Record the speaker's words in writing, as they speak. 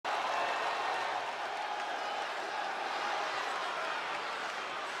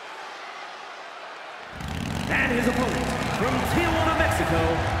And his opponent from Tijuana, Mexico,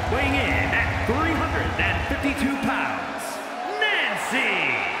 weighing in at 352 pounds,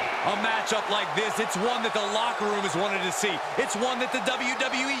 Nancy. A matchup like this, it's one that the locker room has wanted to see. It's one that the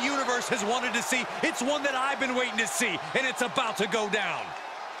WWE Universe has wanted to see. It's one that I've been waiting to see, and it's about to go down.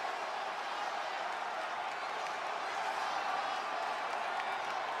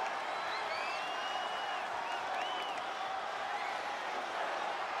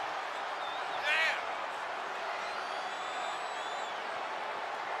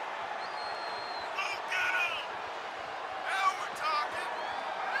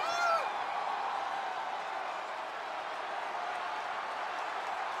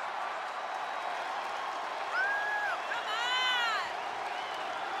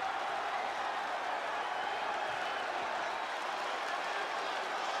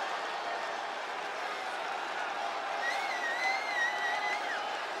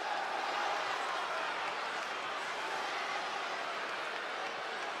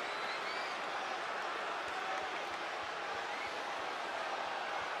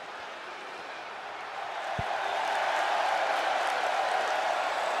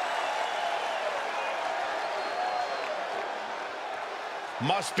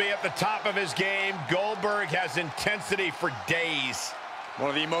 Must be at the top of his game. Goldberg has intensity for days. One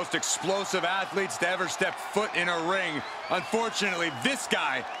of the most explosive athletes to ever step foot in a ring. Unfortunately, this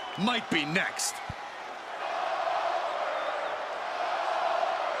guy might be next.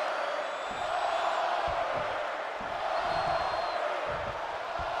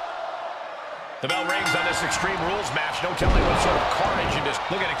 The bell rings on this Extreme Rules match. No telling what sort of carnage and just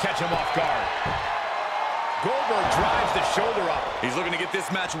looking to catch him off guard. Goldberg drives the shoulder up. He's looking to get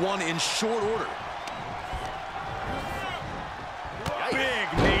this match won in short order. Big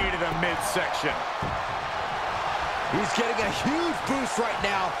knee to the midsection. He's getting a huge boost right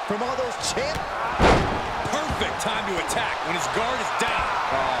now from all those chants. Perfect time to attack when his guard is down.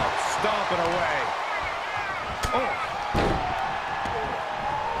 Oh, stomping away. Oh.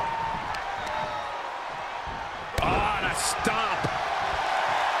 Oh, and a stomp.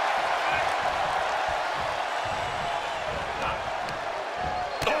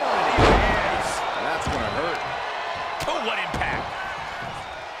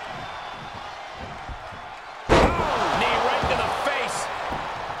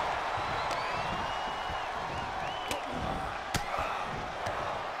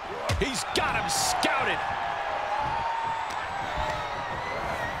 He's got him scouted.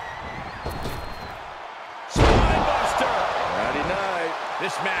 Spinebuster. Friday night.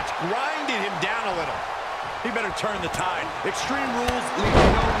 This match grinded him down a little. He better turn the tide. Extreme Rules leave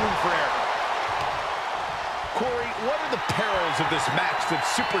no room for error. Corey, what are the perils of this match that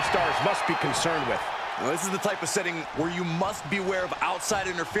superstars must be concerned with? Well, this is the type of setting where you must beware of outside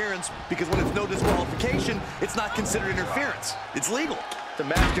interference, because when it's no disqualification, it's not considered interference. It's legal. The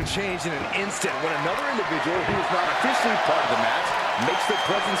match can change in an instant when another individual who is not officially part of the match makes their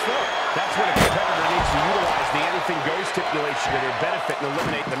presence felt. That's when a competitor needs to utilize the anything goes stipulation to their benefit and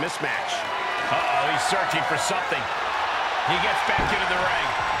eliminate the mismatch. Uh-oh, he's searching for something. He gets back into the ring.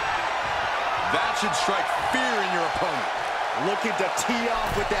 That should strike fear in your opponent. Looking to tee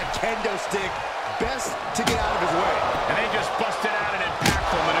off with that kendo stick. Best to get out of his way. And they just busted out an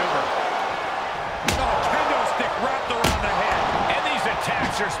impactful maneuver. Oh, kendo stick wrapped around the head. And these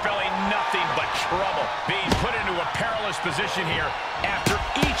attacks are spelling nothing but trouble. Being put into a perilous position here after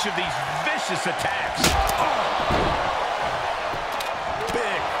each of these vicious attacks. Oh.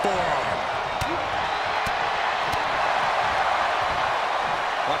 Big forearm.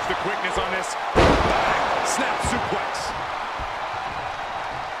 Watch the quickness on this. Bang. Snap suplex.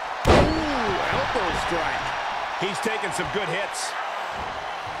 Elbow strike. He's taking some good hits.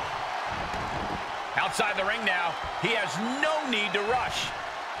 Outside the ring now. He has no need to rush.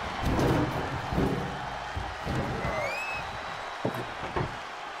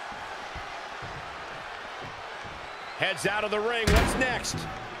 Heads out of the ring. What's next?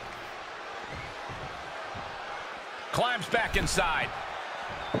 Climbs back inside.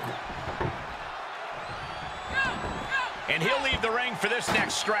 And he'll leave the ring for this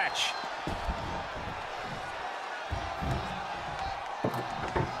next stretch.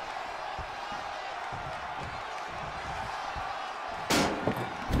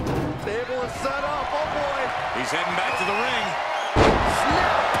 Table is set up. Oh, boy. He's heading back to the ring.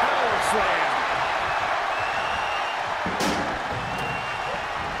 Snap power slam.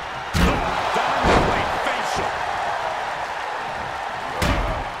 Dynamite facial.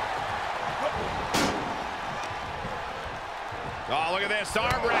 Oh, look at this.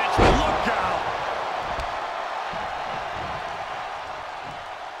 Arm wrench. Look out.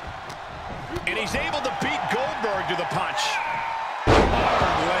 And he's able to beat Goldberg. the punch.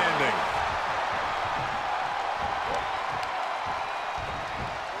 Hard landing.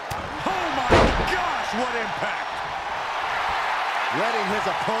 Oh my gosh, what impact! Letting his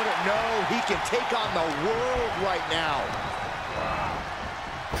opponent know he can take on the world right now.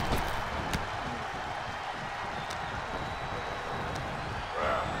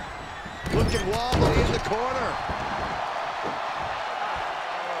 Looking wobbly in the corner.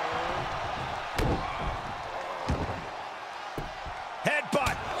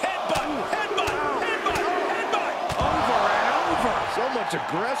 Headbutt, headbutt, headbutt, headbutt, headbutt. Over and over. So much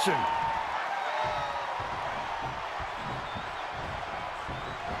aggression.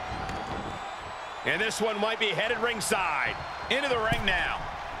 And this one might be headed ringside. Into the ring now.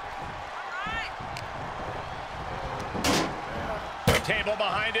 Table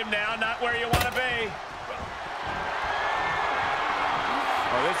behind him now, not where you want to be.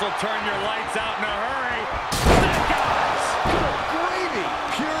 Oh, this will turn your lights out in a hurry. That guy's Good gravy.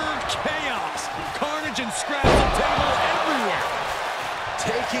 Pure chaos. Carnage and scratch the table everywhere.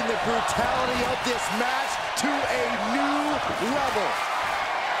 Taking the brutality of this match to a new level.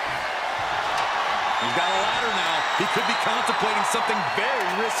 He's got a ladder now. He could be contemplating something very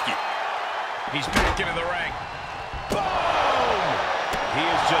risky. He's back into the ring. Boom! He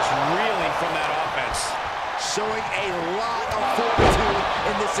is just reeling from that offense. Showing a lot of fortitude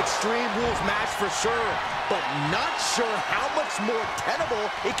in this Extreme Rules match for sure, but not sure how much more tenable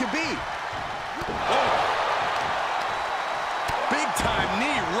it can be. Oh. Big time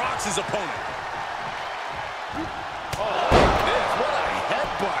knee rocks his opponent. Oh, look at this. What a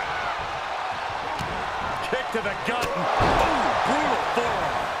headbutt. Kick to the gut. Ooh, brutal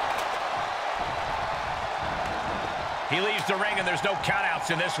forearm. He leaves the ring, and there's no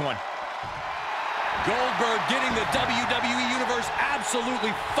countouts in this one. Goldberg getting the WWE Universe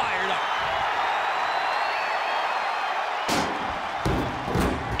absolutely fired up.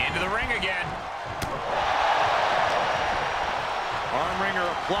 Into the ring again. Arm wringer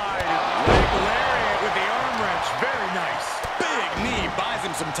applied. Leg lariat with the arm wrench. Very nice. Big knee buys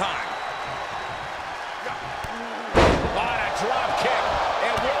him some time. On a drop kick.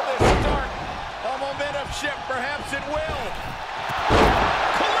 And will this start a momentum shift? Perhaps it will.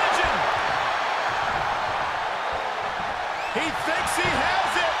 Collision. He thinks he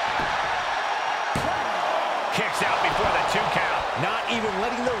has it. Kicks out before the 2 count. Not even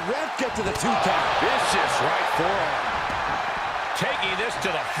letting the ref get to the 2 count. Vicious right forearm. Taking this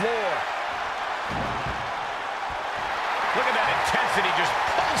to the floor. Look at that intensity just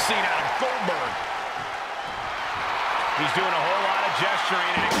pulsing out of Goldberg. He's doing a whole lot of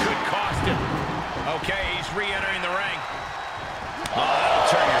gesturing, and it could cost him. Okay, he's re-entering the ring. Oh, that'll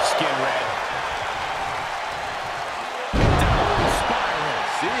turn your skin red. Down spiral.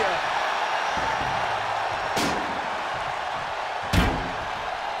 See ya.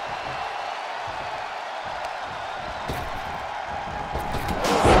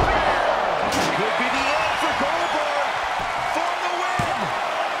 Could be the end for Goldberg. For the win.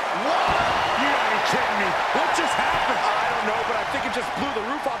 What? You gotta be kidding me. What just happened? I don't know, but I think it just blew the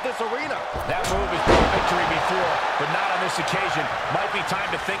roof off this arena. That move has been a victory before, but not on this occasion. Might be time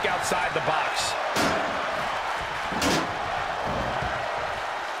to think outside the box.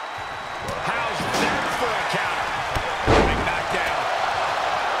 How's that for a counter? Coming back down.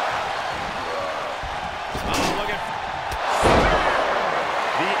 Oh, look at...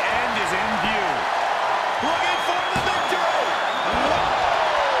 The end is in view. Looking for the victory!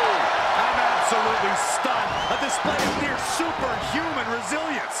 Whoa! I'm absolutely stunned. A display of near superhuman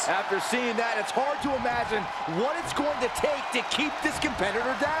resilience. After seeing that, it's hard to imagine what it's going to take to keep this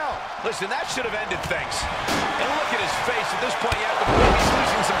competitor down. Listen, that should have ended things. And look at his face. At this point, you have to believe he's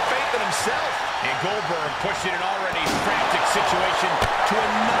losing some faith in himself. And Goldberg pushing an already frantic situation to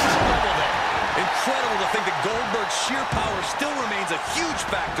another level there. Incredible to think that Goldberg's sheer power still remains a huge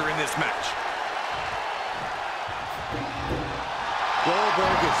factor in this match.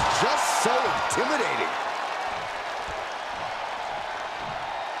 Goldberg is just so intimidating.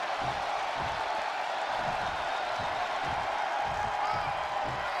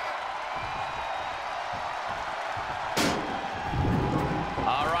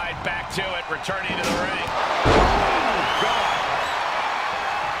 All right, back to it, returning to the ring. Oh, God.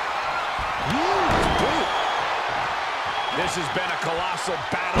 This has been a colossal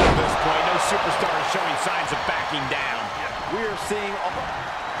battle at this point. No superstar is showing signs of backing down. We are seeing...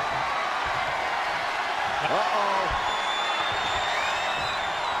 Uh-oh.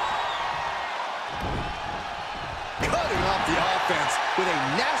 Cutting off the offense with a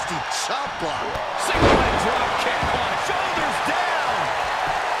nasty chop block. Single leg drop kick on, shoulders down.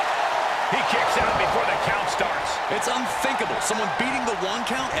 He kicks out before the count starts. It's unthinkable. Someone beating the 1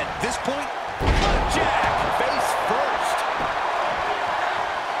 count at this point. A jack, face first.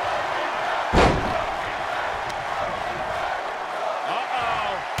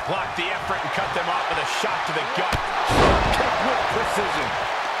 Blocked the effort and cut them off with a shot to the gut. Kick with precision.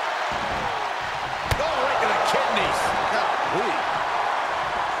 Oh, right to the kidneys.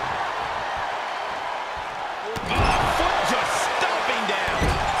 Foot just stomping down.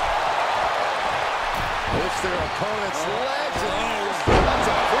 It's their opponent's legs. That's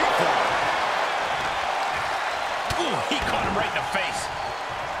a free fall. Ooh, he caught him right in the face.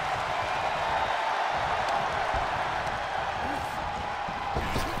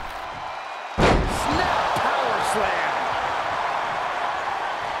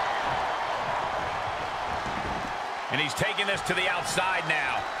 And he's taking this to the outside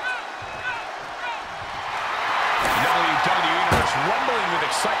now. WWE Universe rumbling with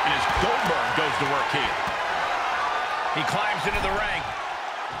excitement as Goldberg goes to work here. He climbs into the ring.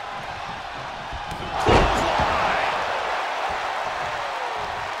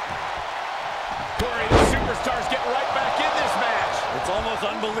 Corey, the superstars get right back in this match. It's almost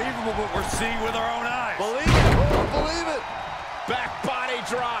unbelievable what we're seeing with our own eyes. Believe it, Cole, believe it. Back body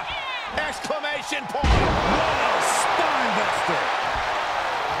drop. Exclamation point. What a spine buster.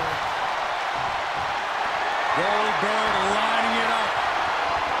 Goldberg lining it up.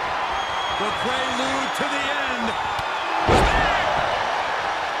 The prelude to the end.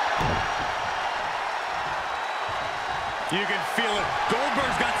 You can feel it.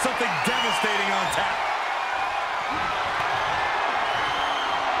 Goldberg's got something devastating on tap.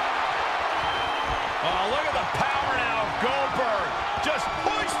 Oh, look at the power now of Goldberg. Just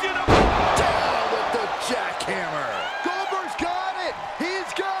pushed it up. Down with the jackhammer. Goldberg's got it.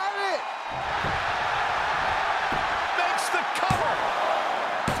 He's got it. Makes the cover.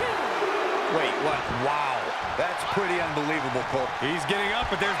 Wait, what? Wow. That's pretty unbelievable, Cole. He's getting up,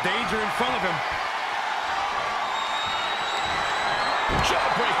 but there's danger in front of him.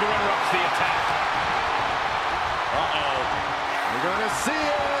 Jawbreaker interrupts the attack. Uh-oh. We're going to see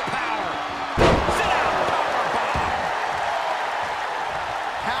it. Power. Sit down. Power bomb.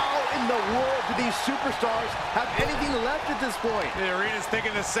 How in the world do these superstars have anything left at this point? The arena's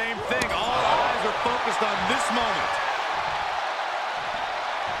thinking the same thing. All eyes are focused on this moment.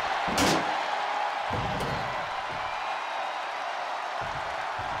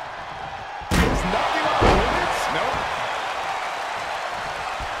 It's nothing off limits. Nope.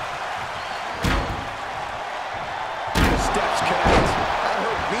 Steps connect. That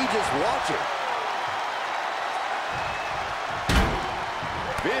hurt me just watching.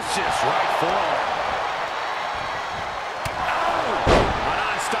 Vicious right forward. Oh! A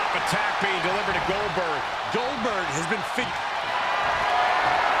non-stop attack being delivered to Goldberg. Goldberg has been Set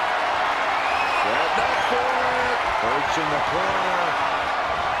up for it. Perch in the corner.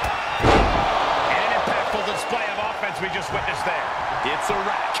 And an impactful display of offense we just witnessed there. It's a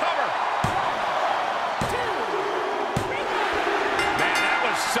wrap. Cover. Man, that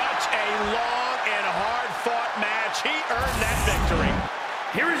was such a long and hard-fought match. He earned that victory.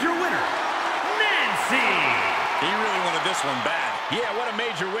 Here is your winner, Nancy. He really wanted this one bad. Yeah, what a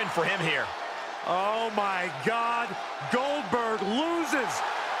major win for him here. Oh, my God. Goldberg loses.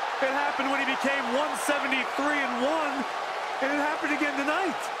 It happened when he became 173-1, and it happened again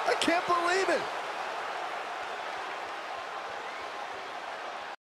tonight. I can't believe it.